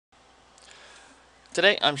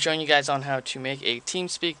Today I'm showing you guys on how to make a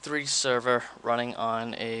TeamSpeak 3 server running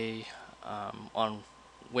on a on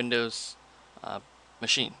Windows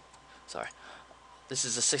machine. Sorry. This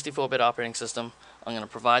is a 64-bit operating system. I'm going to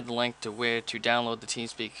provide the link to where to download the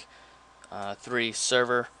TeamSpeak 3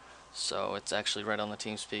 server. So it's actually right on the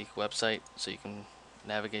TeamSpeak website, so you can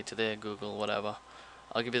navigate to there, Google, whatever.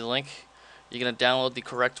 I'll give you the link. You're going to download the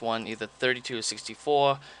correct one, either 32 or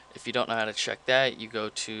 64. If you don't know how to check that, you go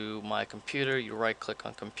to My Computer, you right click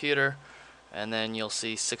on Computer, and then you'll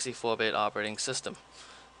see 64-bit operating system.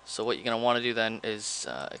 So what you're going to want to do then is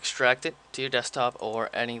extract it to your desktop or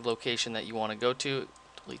any location that you want to go to.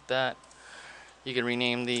 Delete that. You can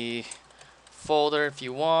rename the folder if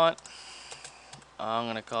you want. I'm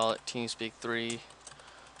going to call it TeamSpeak 3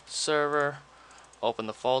 server. Open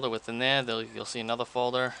the folder within there. You'll see another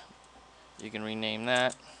folder. You can rename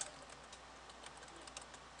that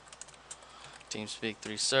TeamSpeak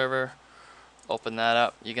 3 server. Open that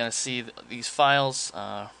up. You're going to see these files.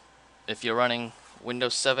 If you're running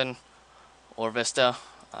Windows 7 or Vista,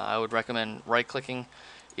 I would recommend right clicking,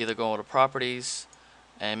 either go to properties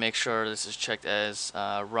and make sure this is checked as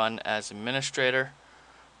run as administrator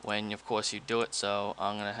when of course you do it. So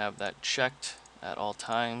I'm going to have that checked at all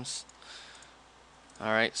times.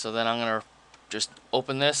 Alright, so then I'm going to just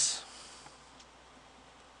open this.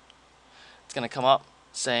 It's going to come up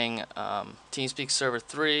saying TeamSpeak Server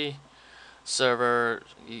 3 server.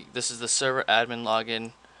 This is the server admin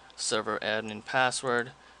login, server admin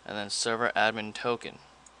password, and then server admin token.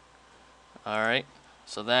 Alright,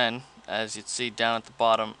 so then as you see down at the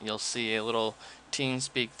bottom, you'll see a little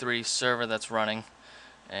TeamSpeak 3 server that's running,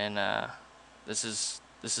 and this is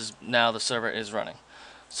now the server is running.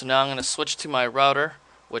 So now I'm going to switch to my router,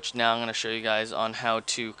 which now I'm going to show you guys on how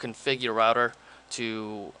to configure your router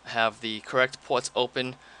to have the correct ports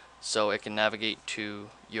open so it can navigate to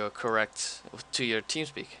your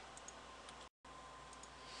TeamSpeak.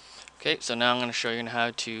 Okay, so now I'm going to show you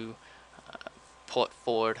how to port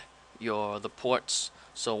forward the ports,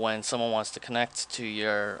 so when someone wants to connect to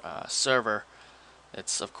your server,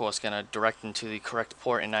 it's of course going to direct them to the correct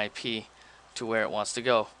port and IP to where it wants to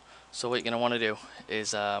go. So what you're going to want to do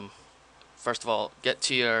is first of all, get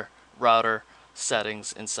to your router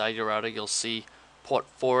settings. Inside your router you'll see port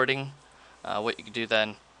forwarding. What you can do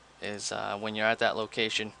then is when you're at that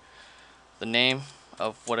location, the name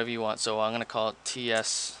of whatever you want, so I'm going to call it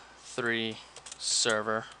TS3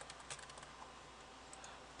 server.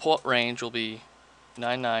 Port range will be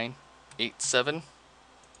 9987.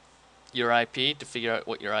 Your IP, to figure out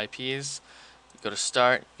what your IP is, you go to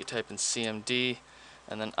start, you type in CMD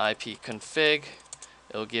and then IP config.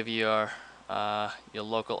 It'll give you your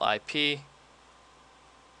local IP,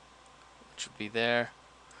 which would be there,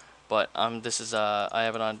 but this is I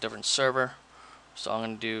have it on a different server, so I'm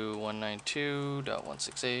going to do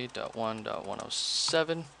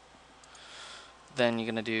 192.168.1.107. Then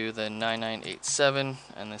you're going to do the 9987,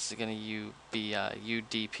 and this is going to be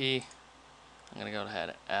UDP. I'm going to go ahead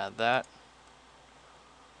and add that.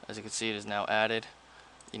 As you can see, it is now added.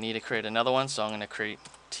 You need to create another one, so I'm going to create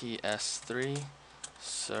TS3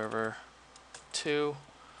 server 2.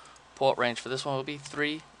 Port range for this one will be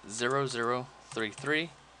 30033.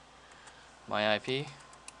 My IP.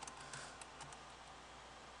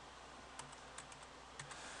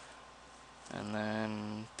 And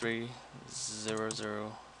then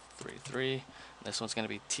 30033. This one's going to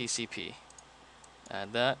be TCP.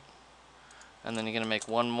 Add that. And then you're going to make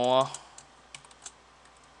one more.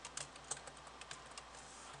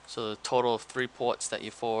 So the total of 3 ports that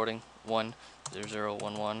you're forwarding,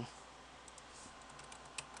 10011.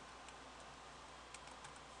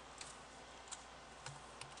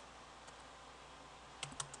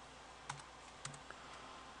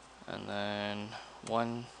 And then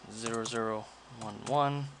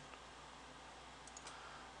 10011,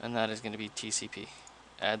 and that is going to be TCP.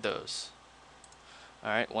 Add those.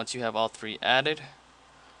 Alright, once you have all 3 added,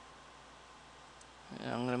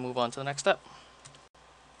 I'm going to move on to the next step.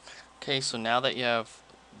 Okay, so now that you have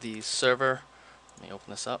the server, let me open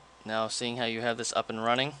this up. Now seeing how you have this up and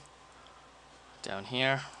running, down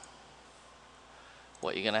here,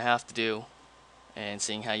 what you're going to have to do, and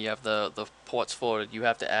seeing how you have the ports forwarded, you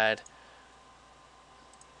have to add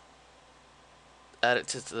it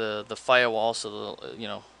to the firewall, so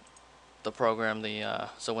the program,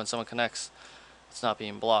 so when someone connects, it's not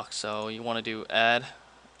being blocked. So you want to do add,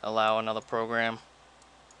 allow another program.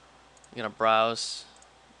 You're gonna browse,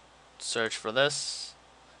 search for this,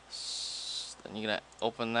 then you're gonna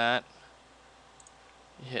open that.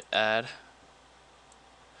 You hit add,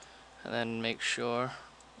 and then make sure,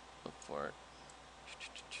 look for it,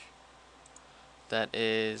 that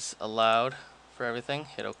is allowed for everything,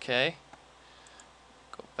 hit OK,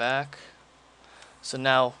 go back. So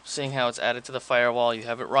now, seeing how it's added to the firewall, you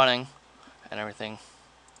have it running and everything,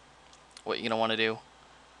 what you're going to want to do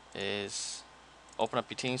is open up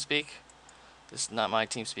your TeamSpeak. This is not my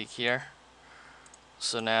TeamSpeak here.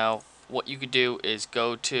 So now what you could do is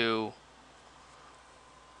go to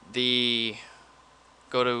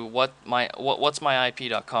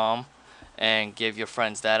whatsmyip.com and give your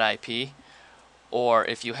friends that IP. Or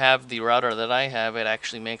if you have the router that I have, it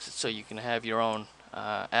actually makes it so you can have your own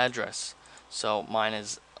address. So mine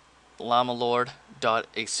is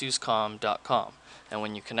lamalord.asuscom.com, and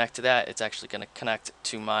when you connect to that, it's actually going to connect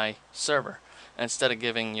to my server. And instead of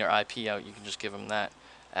giving your IP out, you can just give them that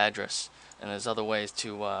address. And there's other ways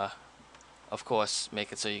to, of course,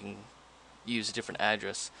 make it so you can use a different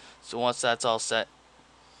address. So once that's all set,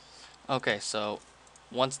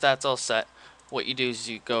 once that's all set, what you do is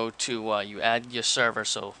you go to you add your server,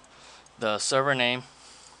 so the server name,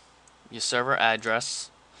 your server address,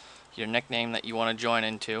 your nickname that you want to join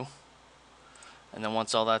into, and then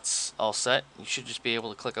once all that's all set, you should just be able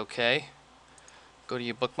to click OK, go to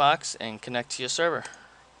your bookmarks, and connect to your server.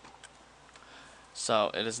 So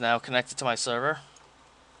it is now connected to my server.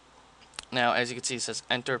 Now, as you can see, it says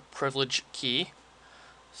enter privilege key.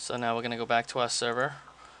 So now we're going to go back to our server,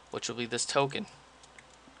 which will be this token.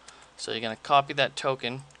 So you're going to copy that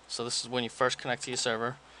token. So this is when you first connect to your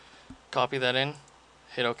server. Copy that in,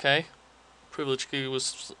 hit OK. Privilege key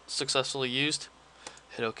was successfully used.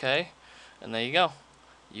 Hit OK, and there you go.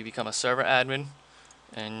 You become a server admin,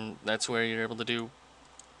 and that's where you're able to do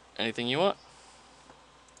anything you want.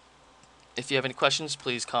 If you have any questions,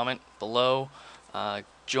 please comment below.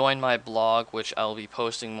 Join my blog, which I'll be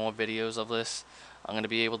posting more videos of this. I'm going to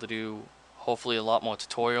be able to do hopefully a lot more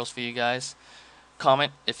tutorials for you guys.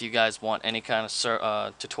 Comment if you guys want any kind of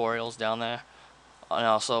tutorials down there, and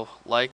also like,